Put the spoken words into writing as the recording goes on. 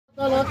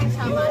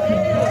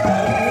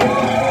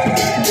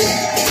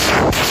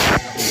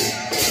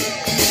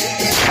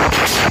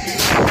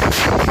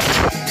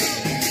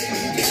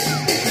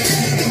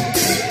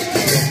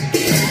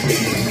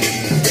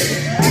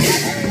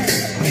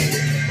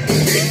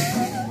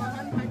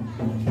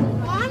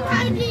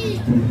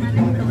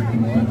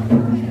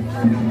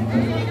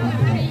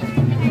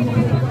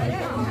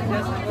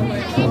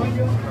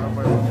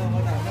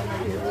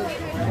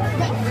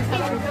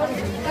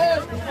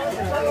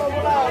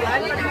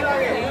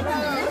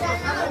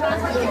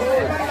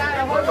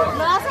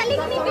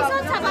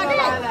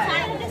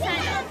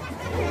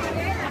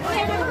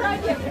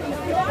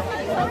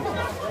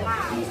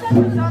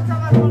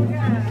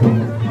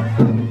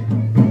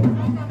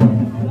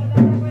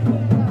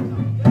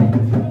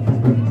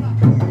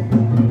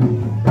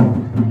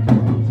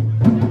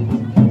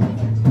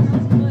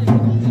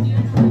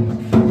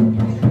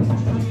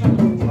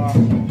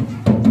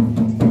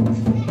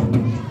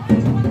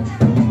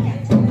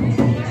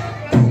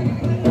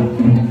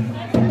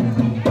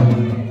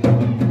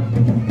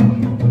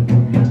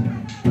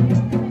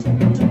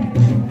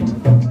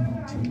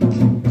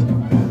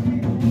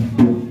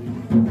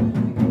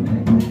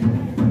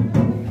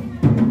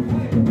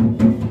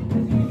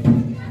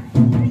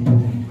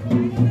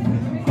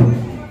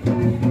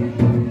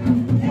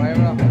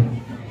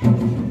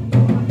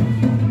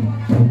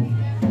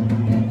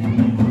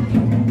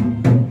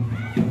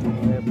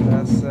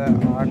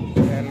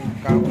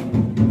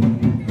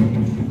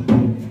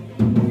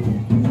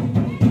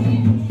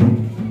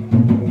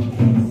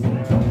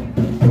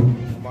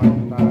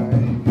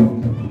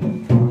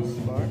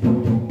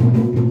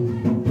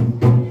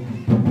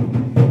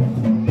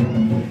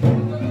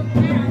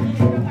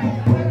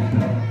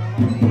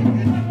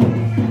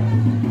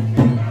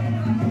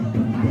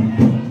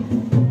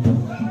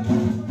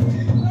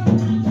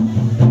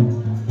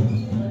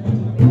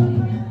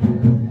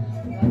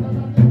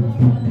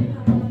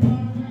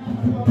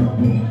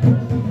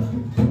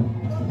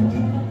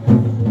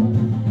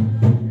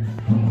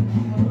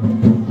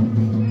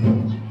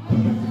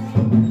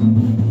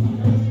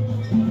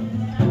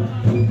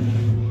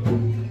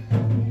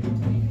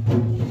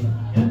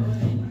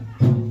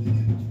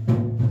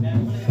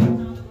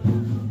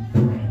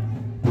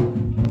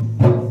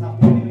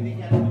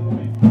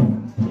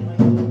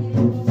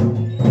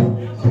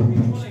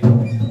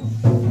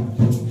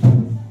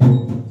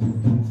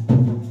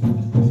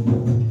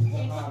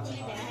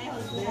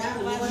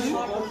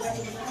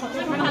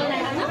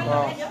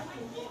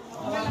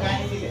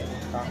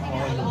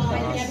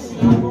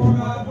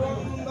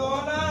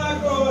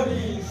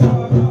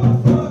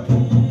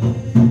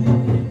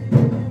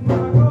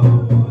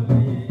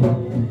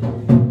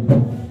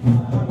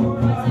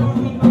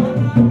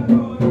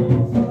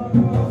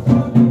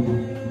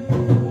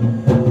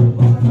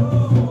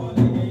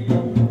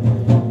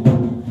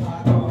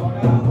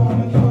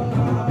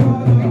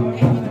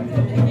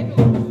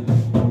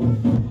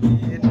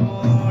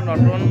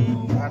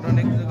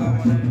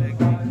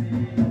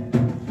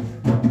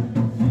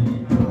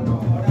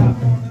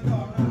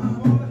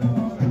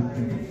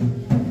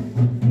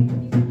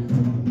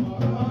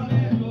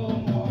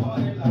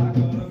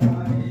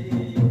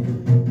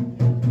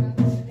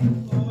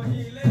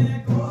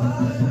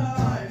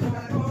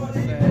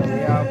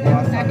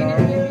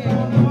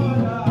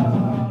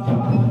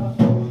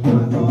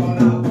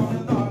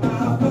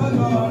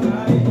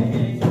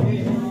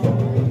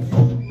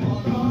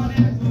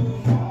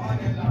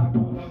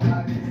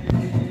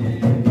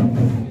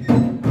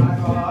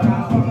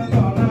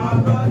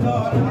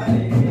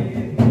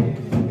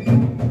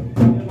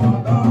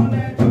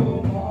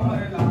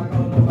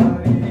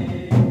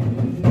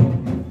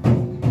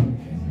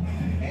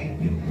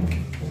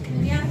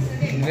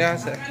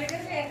আছে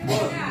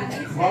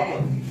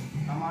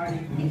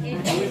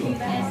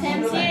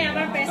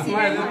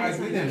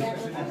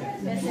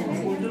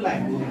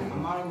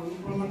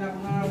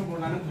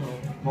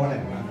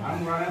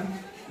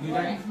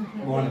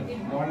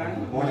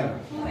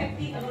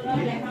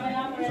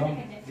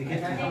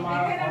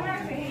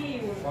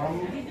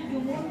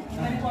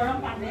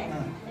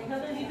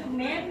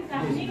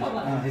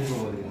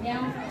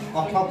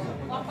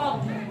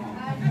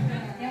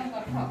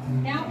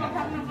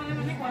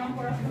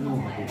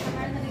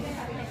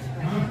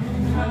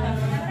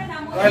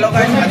Hello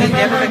guys, আজি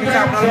যেহেতু দেখিছে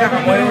আপোনালোকে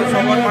সময়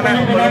উৎসৱত মানে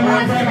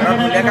সকলোবোৰ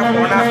ধুনীয়াকৈ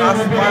পুৰণা সাজ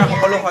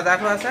সকলো সজাই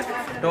থোৱা আছে।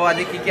 তো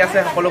আজি কি আছে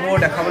সকলোবোৰ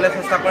দেখাবলৈ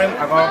চেষ্টা কৰিম।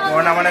 আগৰ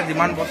পুৰণা মানে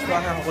যিমান বস্তু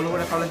আছে সকলোবোৰ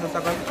দেখাবলৈ চেষ্টা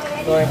কৰিম।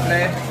 তো এইফালে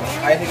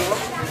আহি থাকিব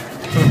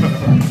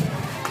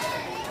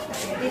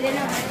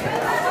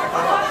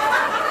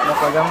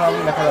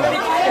দেখা যাব।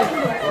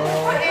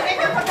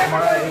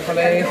 আমাৰ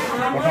এইফালে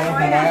প্ৰথম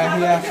সোমাই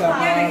আহি আছে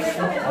আপোনাৰ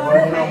আগৰ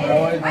দিনৰ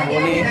মই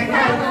বলি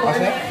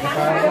আছে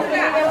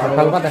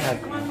ভালপা দেখা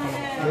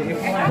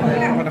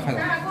দেখা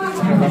যায়।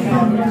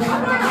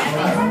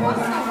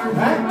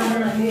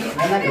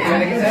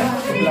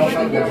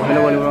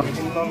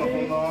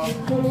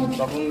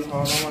 নতুন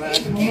ধৰণৰ মানে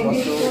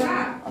বস্তু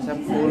আছে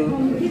ফুল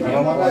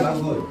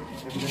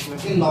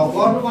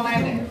লগৰটো বনাই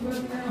নে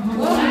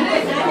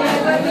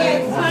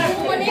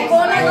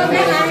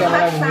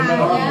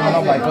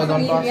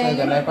বাদ্যযন্ত্ৰ আছে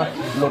যেনেকৈ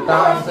লোটা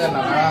আছে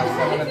নাগৰা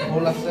আছে মানে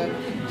ঢোল আছে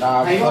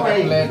তাৰপিছত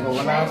এইফালে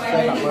গগনা আছে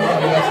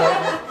নাকৰবালি আছে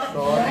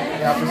তো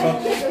ইয়াৰ পিছত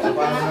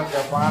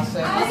পেঁপা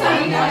আছে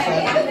আছে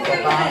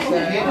টকা আছে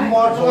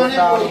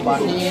চৌতাল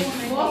বাঁহী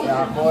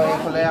আকৌ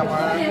এইফালে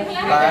আমাৰ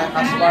টাই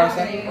সাজপাৰ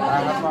আছে টাই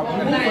সাজপাৰ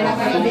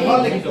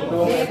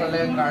এইফালে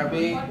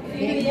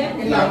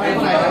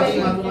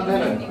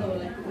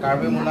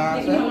কাৰ্বি মোনা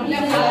আছে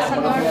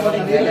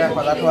ধুনীয়াকৈ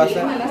সজা থোৱা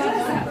আছে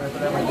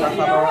মেখেলা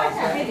চাদৰ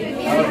আছে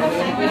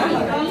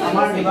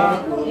আমাৰ কিবা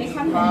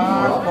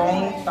কং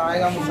টাই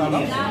গামোচা ন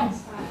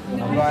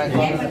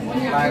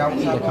টাই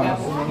গামোচা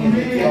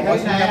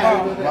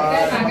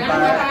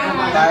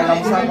টাই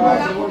গামোচা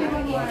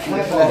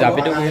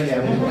জাপিটো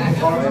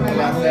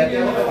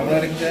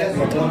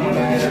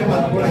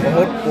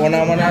বহুত পুৰণা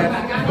মানে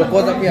টকো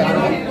জাপি আছে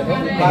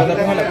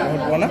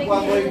বহুত পুৰণা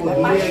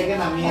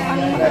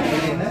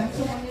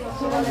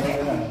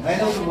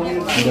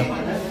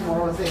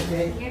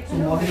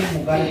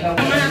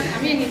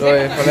তো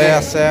এইফালে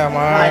আছে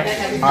আমাৰ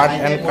আৰ্ট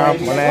এণ্ড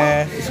ক্ৰাফ্ট মানে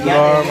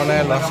স্কুলৰ মানে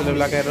ল'ৰা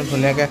ছোৱালীবিলাকে এইটো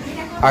ধুনীয়াকৈ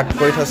আৰ্ট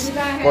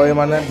কৰি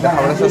মানে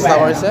দেখাবলৈ চেষ্টা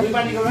কৰিছে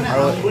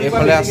আৰু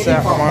এইফালে আছে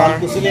আমাৰ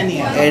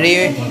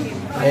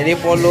এৰী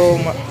পলু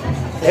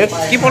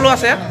কি পলু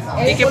আছে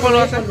কি পলু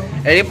আছে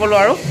এৰী পলু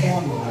আৰু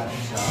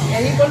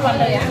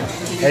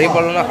এৰী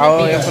পলু আৰু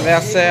এইফালে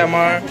আছে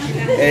আমাৰ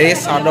এৰী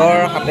চাদৰ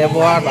হাতে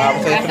বোৱা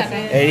তাৰপিছত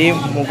এৰী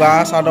মুগা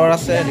চাদৰ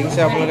আছে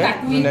দেখিছে আপোনালোকে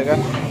ধুনীয়াকৈ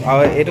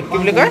আৰু এইটো কি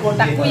বুলি কয়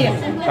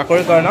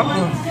টাকুৰি কয় ন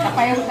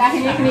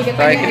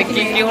এইখিনি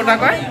কি সূতা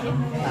কয়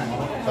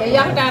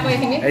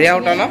এৰীয়া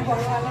সূতা ন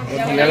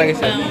ধুনীয়া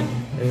লাগিছে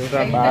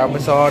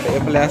তাৰপিছত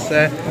এইফালে আছে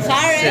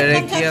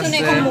চেৰেকী আছে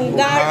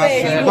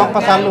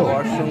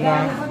বৰচুঙা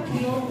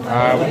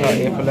তাৰপিছত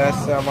এইফালে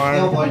আছে আমাৰ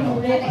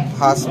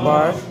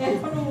সাজপাৰ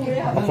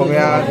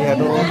অসমীয়া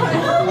যিহেতু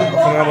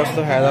অসমীয়া বস্তু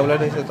হেৰাই যাবলৈ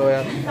ধৰিছে তো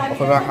ইয়াত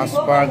অসমীয়া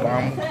সাজপাৰ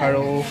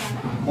গামখাৰু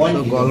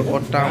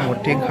গলপতা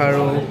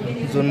মুঠিখাৰু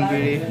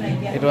জোনবিৰি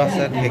এইটো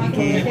আছে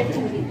ঢেঁকী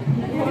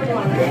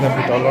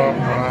পিতলৰ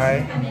শৰাই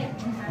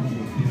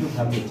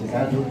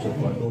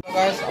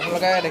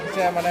আপোনালোকে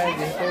দেখিছে মানে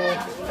যিহেতু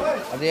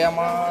আজি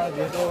আমাৰ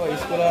যিহেতু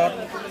স্কুলত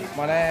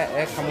মানে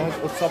এক সামূহিক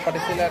উৎসৱ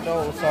পাতিছিলে তো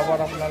উৎসৱত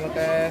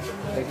আপোনালোকে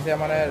দেখিছে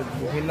মানে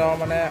বিভিন্ন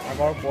মানে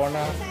আগৰ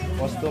পুৰণা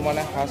বস্তু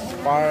মানে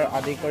সাজপাৰ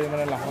আদি কৰি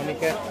মানে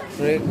লাহনিকে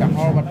ধৰি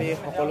কাঁহৰ বাতি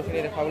সকলোখিনি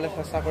দেখাবলৈ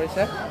চেষ্টা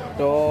কৰিছে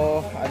তো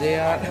আজি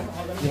ইয়াত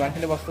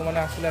যিমানখিনি বস্তু মানে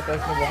আছিলে তো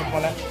সেইখিনি বহুত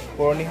মানে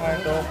পুৰণি হয়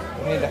তো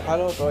সেইখিনি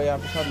দেখালোঁ তো ইয়াৰ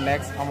পিছত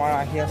নেক্সট আমাৰ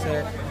আহি আছে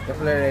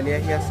এইফালে ৰেলী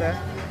আহি আছে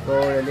তো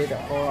ৰেলীত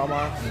আকৌ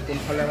আমাৰ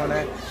কোনফালে মানে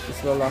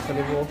স্কুলৰ ল'ৰা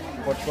ছোৱালীবোৰ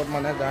ক'ত ক'ত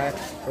মানে যায়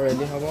তো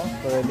ৰেলী হ'ব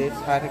তো ৰেলীত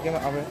চাই থাকিম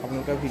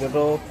আপোনালোকে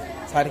ভিডিঅ'টো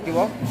চাই থাকিব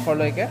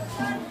শেষলৈকে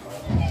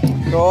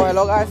তো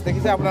হেল্ল' গাইজ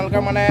দেখিছে আপোনালোকে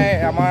মানে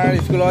আমাৰ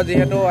স্কুলত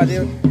যিহেতু আজি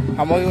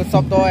সামৰিক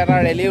উৎসৱটো এটা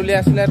ৰেলী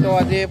উলিয়াইছিলে তো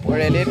আজি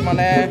ৰেলীত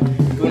মানে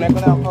কোনে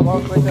কোনে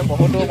অংশগ্ৰহণ কৰিছে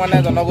বহুতো মানে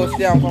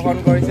জনগোষ্ঠীয়ে অংশগ্ৰহণ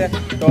কৰিছে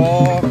তো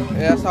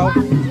এয়া চাওক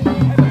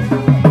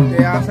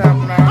এয়া আছে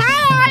আপোনাৰ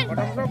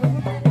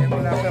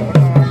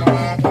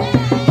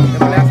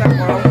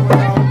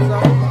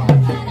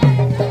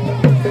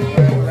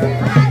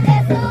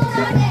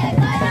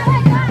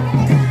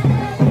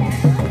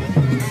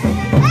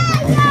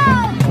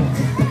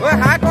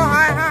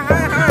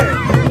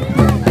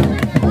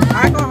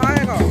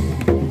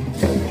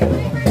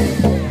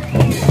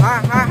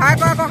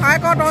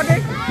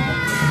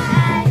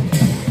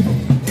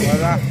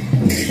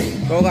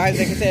তো গাইজ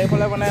দেখিছে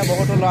এইফালে মানে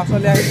বহুতো ল'ৰা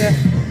ছোৱালী আহিছে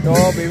তো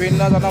বিভিন্ন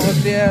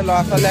জনগোষ্ঠীয়ে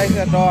ল'ৰা ছোৱালী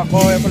আহিছে তো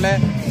আকৌ এইফালে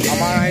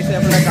আমাৰ আহিছে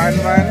এইফালে গায়ন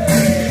বায়ন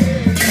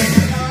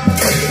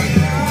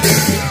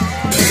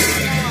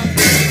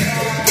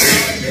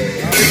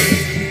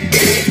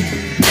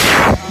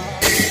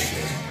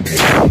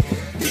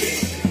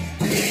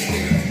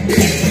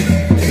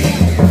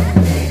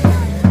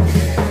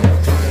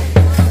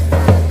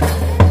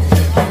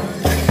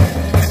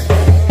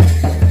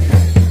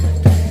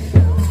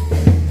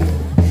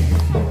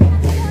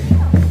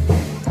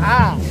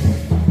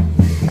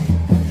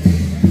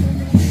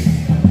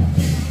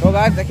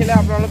দেখিলে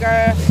আপোনালোকে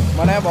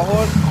মানে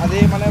বহুত আজি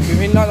মানে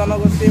বিভিন্ন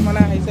জনগোষ্ঠী মানে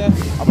আহিছে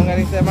আপোনালোকে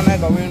দেখিছে মানে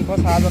গভীৰ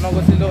চাহ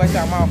জনগোষ্ঠী লোক আহিছে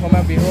আমাৰ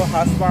অসমীয়া বিহু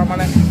সাজপাৰ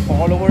মানে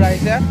সকলোবোৰ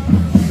আহিছে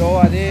তো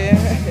আজি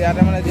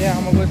ইয়াতে মানে যি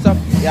সামগ্ৰী উৎসৱ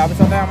ইয়াৰ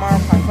পিছতে আমাৰ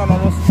ফাংচন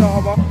অনুষ্ঠিত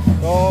হ'ব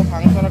তো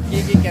ফাংচনত কি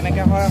কি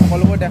কেনেকৈ হয়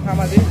সকলোবোৰ দেখাম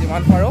আজি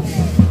যিমান পাৰোঁ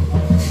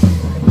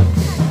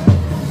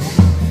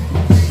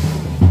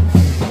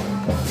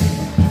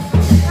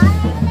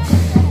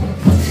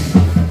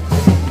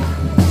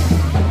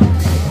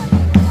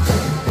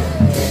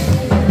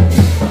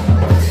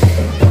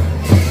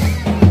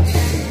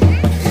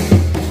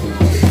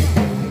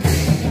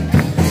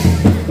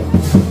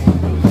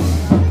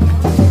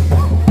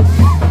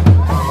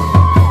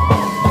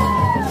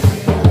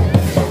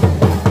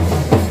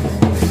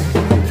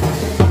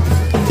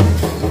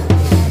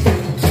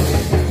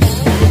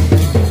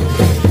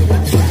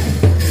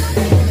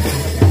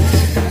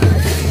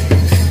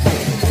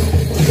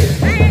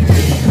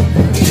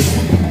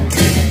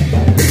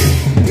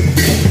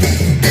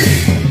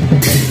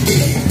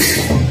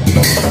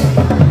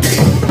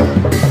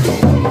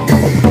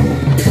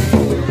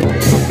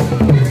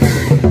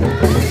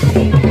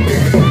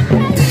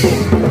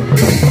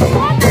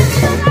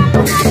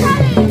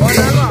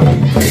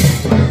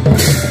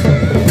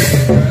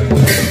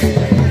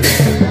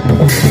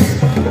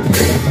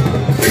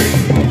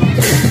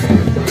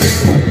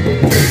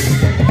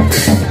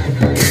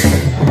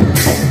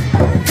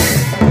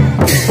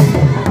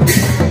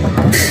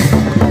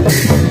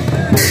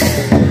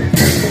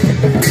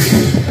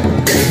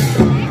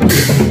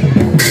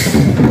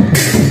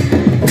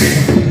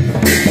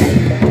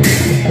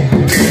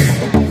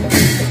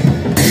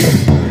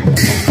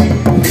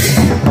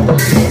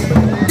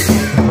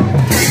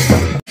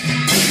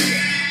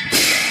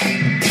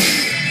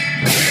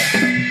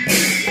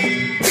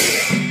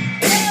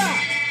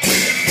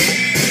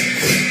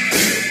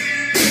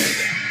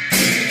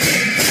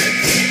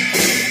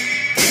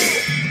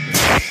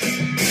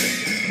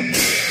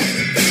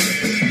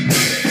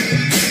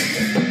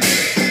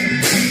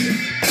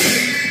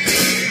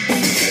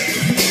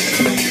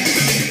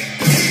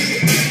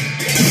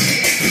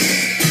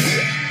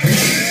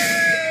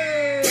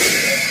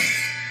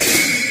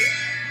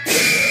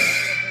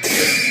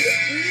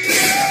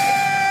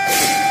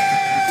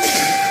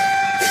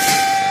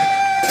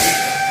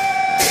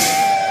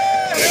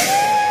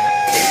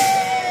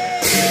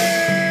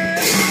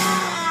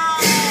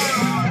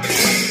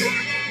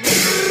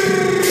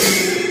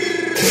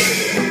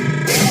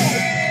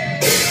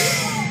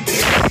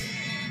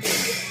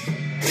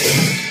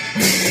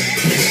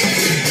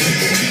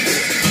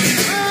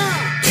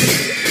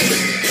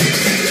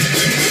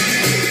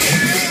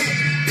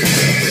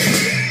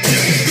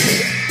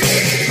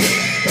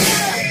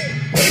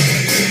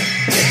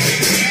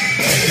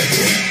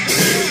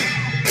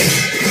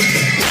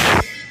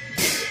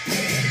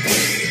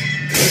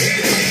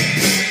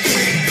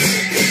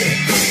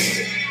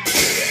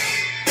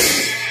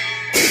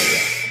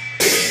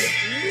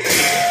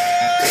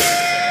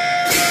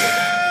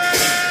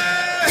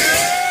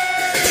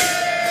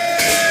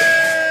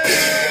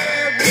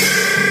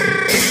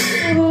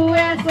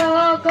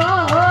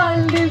সকল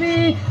দিবি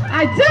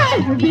আজই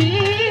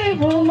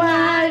বিহু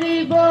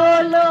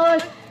মাৰিবলৈ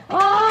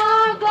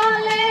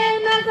অকলে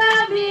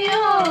নাযাবি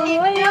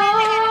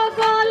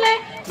অকলে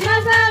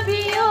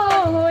নাযাবি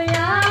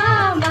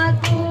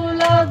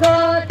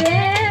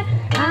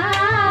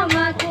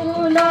আমাকো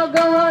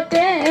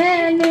লগতে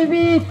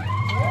নিবি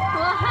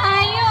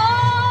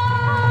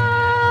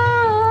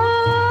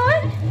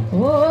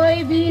ঐ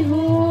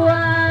বিহু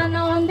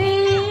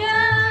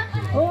আনন্দিয়া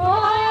ঐ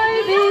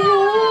বিহু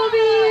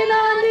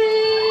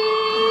বিনন্দিয়া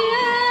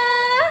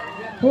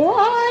ঐ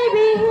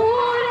বিহু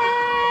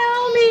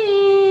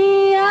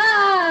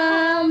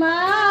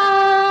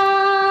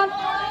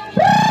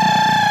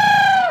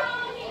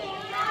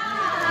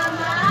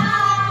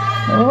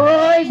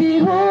ঐ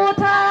বিহু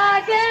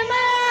থাকে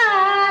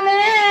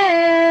মানে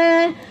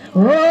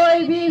ঐ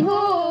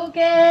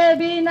বিহুকে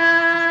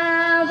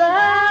বিনাবা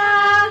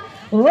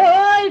ঐ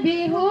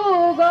বিহু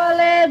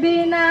গলে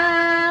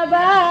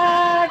বিনাবাকা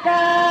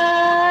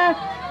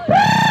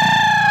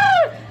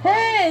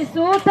সেই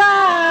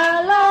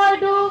চোতালৰ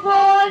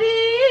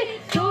দুবৰি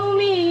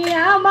তুমি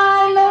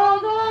আমাৰ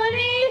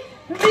লগৰী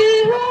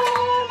বিহু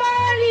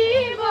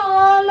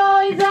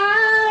মাৰিবলৈ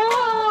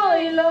যাওঁ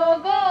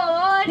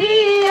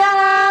লগৰীয়া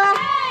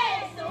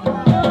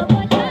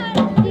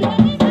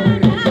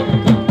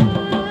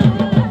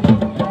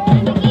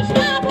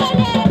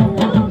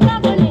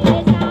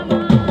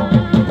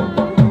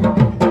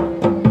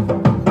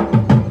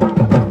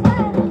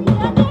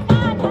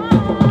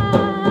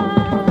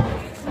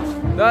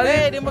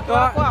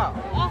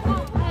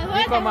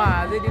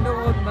আজিৰ দিনটো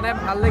বহুত মানে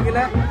ভাল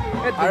লাগিলে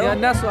ধুনীয়া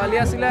ধুনীয়া ছোৱালী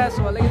আছিলে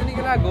ছোৱালীকেইজনী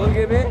কিবা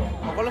গ'লগে বে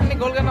সকলোখিনি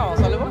গ'লগে ন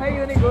ছোৱালীবোৰ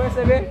সেইকেইজনী গৈ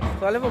আছে বে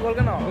ছোৱালীবোৰ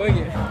গ'লগে ন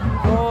গৈগে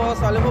তো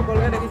ছোৱালীবোৰ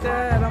গ'লগে দেখিছে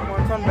একদম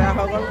মন চন বেয়া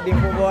হৈ গ'ল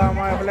ডিম্পু বৰা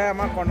আমাৰ এইফালে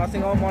আমাৰ কৰ্ণ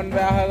সিঙৰ মন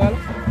বেয়া হৈ গ'ল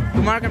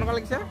তোমাৰ কেনেকুৱা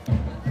লাগিছে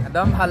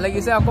একদম ভাল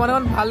লাগিছে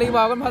অকণমান ভাল লাগিব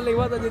অকণ ভাল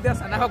লাগিব তই যেতিয়া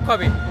চানা ভাগ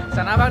খোৱাবি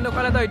চানা ভাগ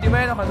নোখোৱালে তই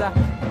ইতিমাৰে নসজা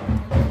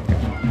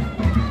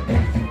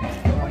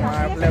আমাৰ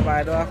এইফালে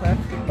বাইদেউ আছে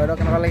বাইদেউ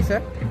কেনেকুৱা লাগিছে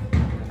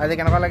আজি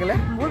কেনেকুৱা লাগিলে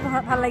বহুত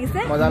ভাল লাগিছে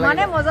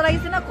মানে মজা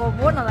লাগিছে না ক'ব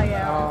নালাগে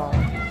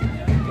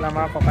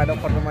আমাৰ ককাইদেউ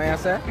ফটো মাৰি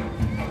আছে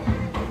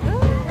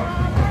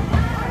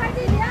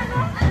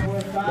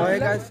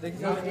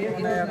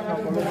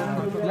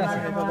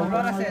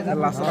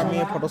লাষ্টত আমি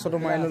ফটো চটো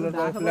মাৰি ল'লো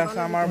এইফালে আছে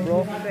আমাৰ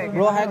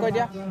ব্ৰ হাই কৈ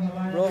দিয়া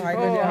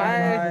হাই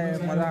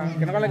মজা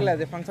কেনেকুৱা লাগিলে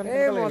আজি ফাংচন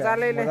মজা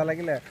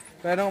লাগিলে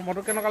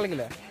মনটো কেনেকুৱা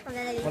লাগিলে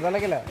মজা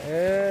লাগিলে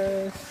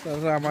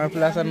আমাৰ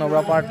এইফালে আছে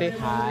নবৰা পাৰ্টি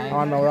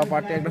আমাৰ নবৰা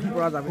পাৰ্টি একদম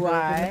পুৰা যাবি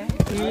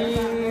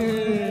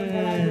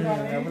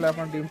এইফালে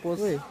আপোনাৰ ডিম্পু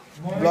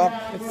ব্লগ